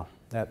 no,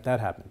 that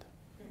happened.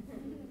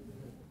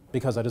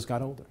 Because I just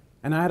got older.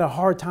 And I had a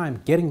hard time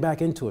getting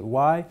back into it.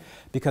 Why?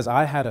 Because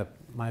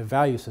my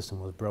value system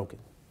was broken.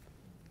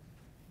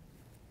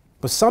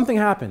 But something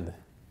happened.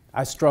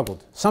 I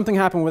struggled. Something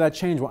happened where that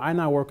changed, where I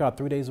now work out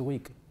 3 days a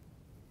week,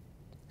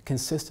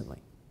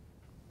 consistently.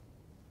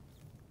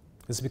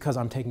 It's because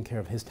I'm taking care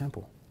of his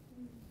temple.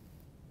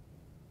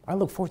 I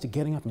look forward to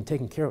getting up and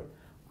taking care of.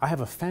 I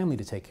have a family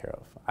to take care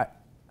of.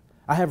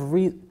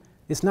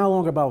 It's no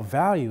longer about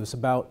value. It's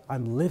about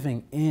I'm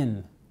living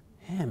in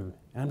him.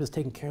 And I'm just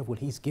taking care of what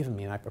he's given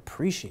me, and I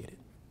appreciate it.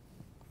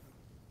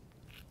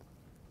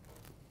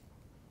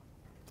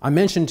 I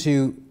mentioned to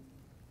you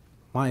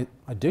my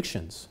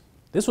addictions.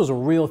 This was a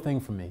real thing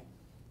for me.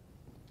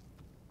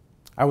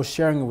 I was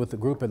sharing it with the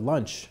group at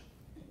lunch.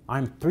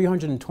 I'm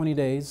 320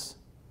 days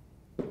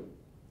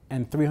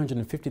and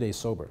 350 days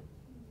sober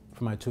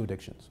for my 2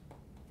 addictions.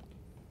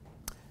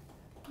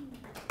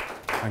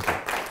 Thank you.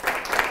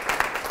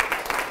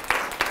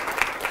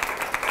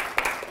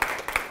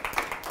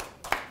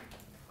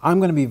 I'm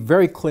going to be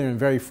very clear and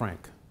very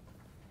frank.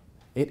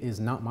 It is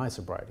not my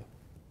sobriety.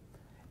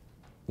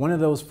 One of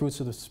those fruits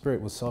of the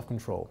Spirit was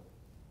self-control.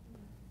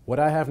 What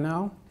I have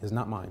now is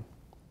not mine.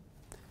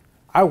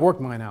 I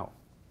worked mine out.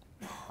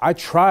 I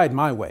tried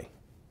my way.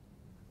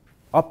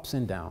 Ups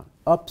and downs,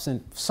 ups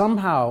and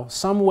somehow,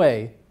 some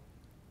way,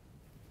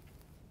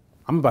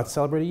 I'm about to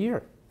celebrate a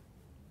year.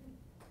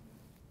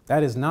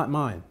 That is not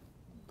mine.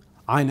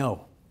 I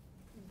know.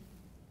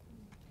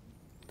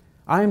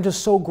 I am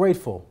just so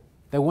grateful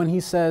that when he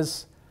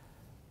says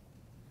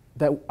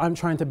that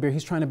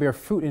he's trying to bear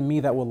fruit in me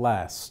that will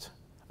last.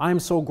 I am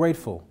so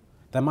grateful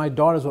that my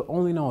daughters will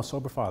only know a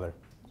sober father.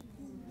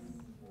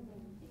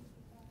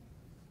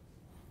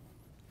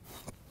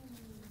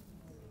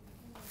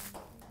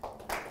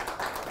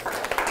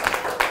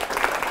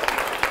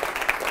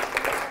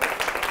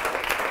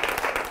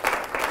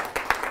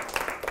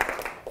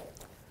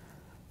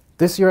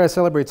 This year I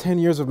celebrate 10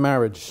 years of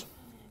marriage.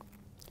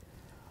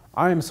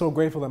 I am so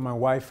grateful that my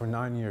wife for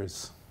 9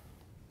 years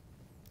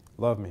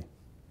loved me.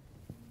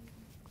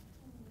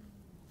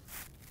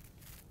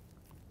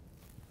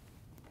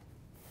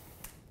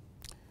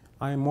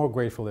 I am more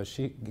grateful that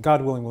she,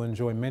 God willing, will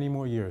enjoy many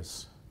more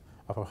years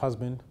of her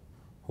husband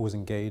who is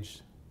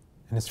engaged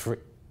and is free.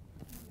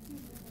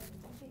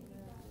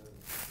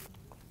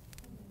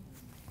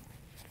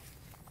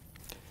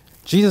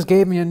 Jesus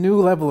gave me a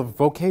new level of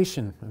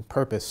vocation and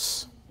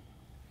purpose.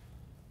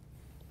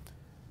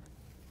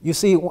 You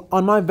see,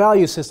 on my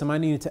value system, I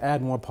needed to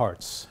add more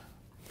parts.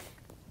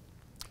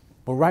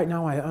 But right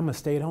now, I'm a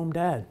stay-at-home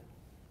dad.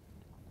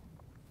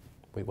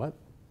 Wait, what?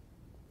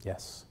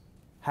 Yes,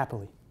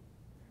 happily.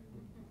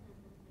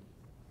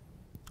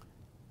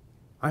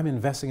 I'm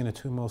investing in the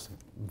 2 most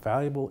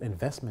valuable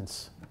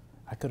investments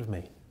I could have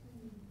made.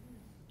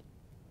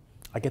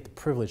 I get the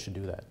privilege to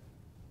do that.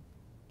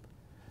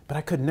 But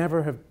I could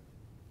never have,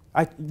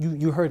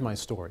 you heard my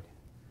story.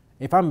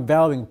 If I'm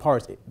valuing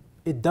parts,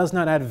 it does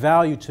not add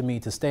value to me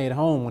to stay at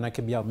home when I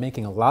could be out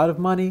making a lot of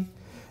money,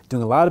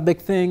 doing a lot of big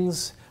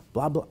things,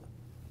 blah, blah.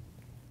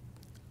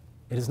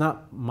 It is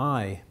not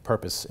my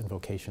purpose and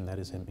vocation that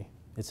is in me.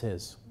 It's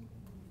his.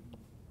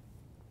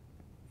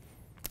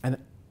 And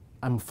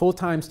I'm a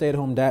full-time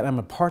stay-at-home dad. I'm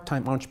a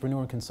part-time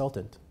entrepreneur and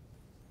consultant.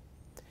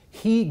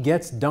 He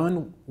gets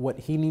done what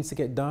he needs to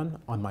get done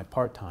on my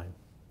part-time.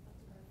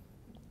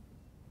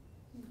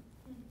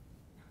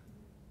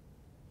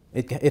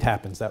 It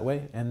happens that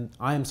way, and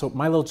my 2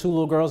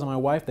 little girls and my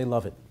wife, they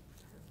love it.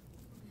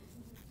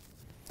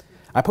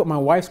 I put my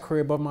wife's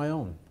career above my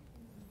own.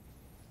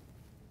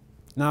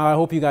 Now, I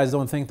hope you guys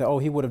don't think that, oh,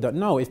 he would have done.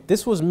 No, if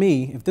this was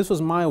me, if this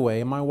was my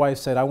way, and my wife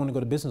said, I want to go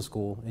to business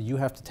school, and you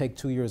have to take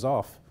 2 years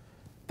off,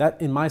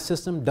 that in my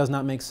system does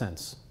not make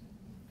sense.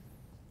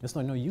 It's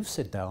like, no, you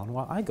sit down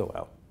while I go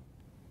out.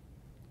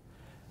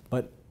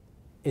 But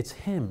it's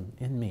him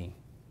in me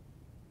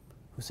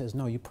who says,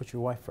 no, you put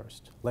your wife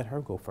first. Let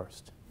her go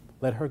first.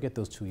 Let her get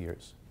those 2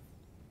 years.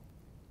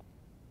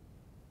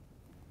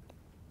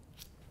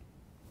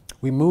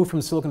 We moved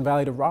from Silicon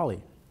Valley to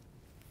Raleigh.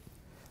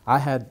 I'm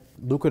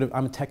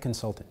a tech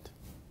consultant.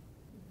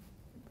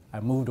 I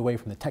moved away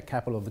from the tech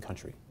capital of the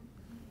country.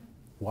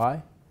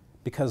 Why?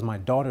 Because my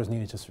daughters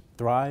needed to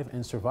thrive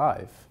and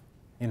survive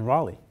in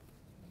Raleigh.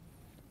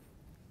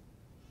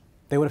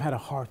 They would have had a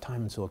hard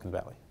time in Silicon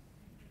Valley.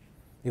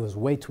 It was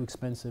way too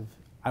expensive.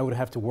 I would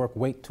have to work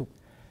way too.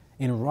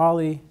 In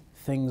Raleigh,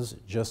 things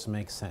just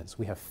make sense.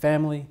 We have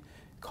family,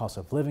 cost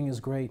of living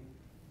is great.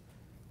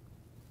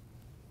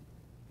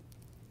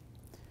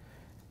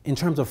 In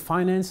terms of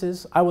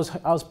finances, I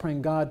was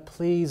praying, God,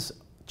 please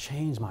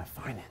change my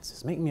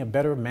finances. Make me a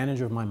better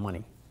manager of my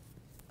money.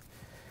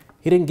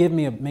 He didn't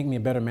make me a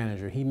better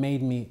manager. He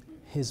made me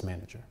his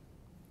manager.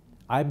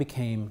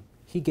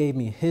 He gave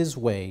me his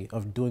way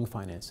of doing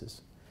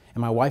finances.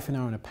 And my wife and I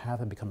are on a path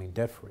of becoming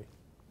debt-free.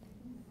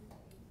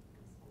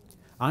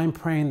 I'm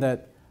praying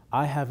that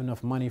I have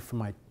enough money for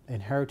my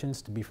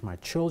inheritance to be for my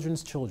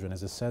children's children,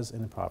 as it says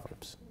in the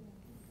Proverbs.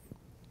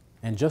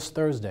 And just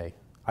Thursday,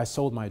 I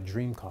sold my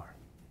dream car.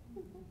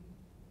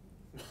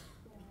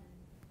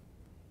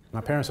 My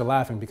parents are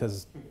laughing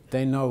because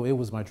they know it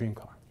was my dream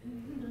car.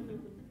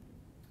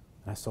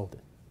 I sold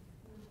it.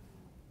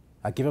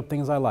 I give up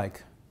things I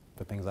like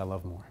for things I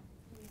love more.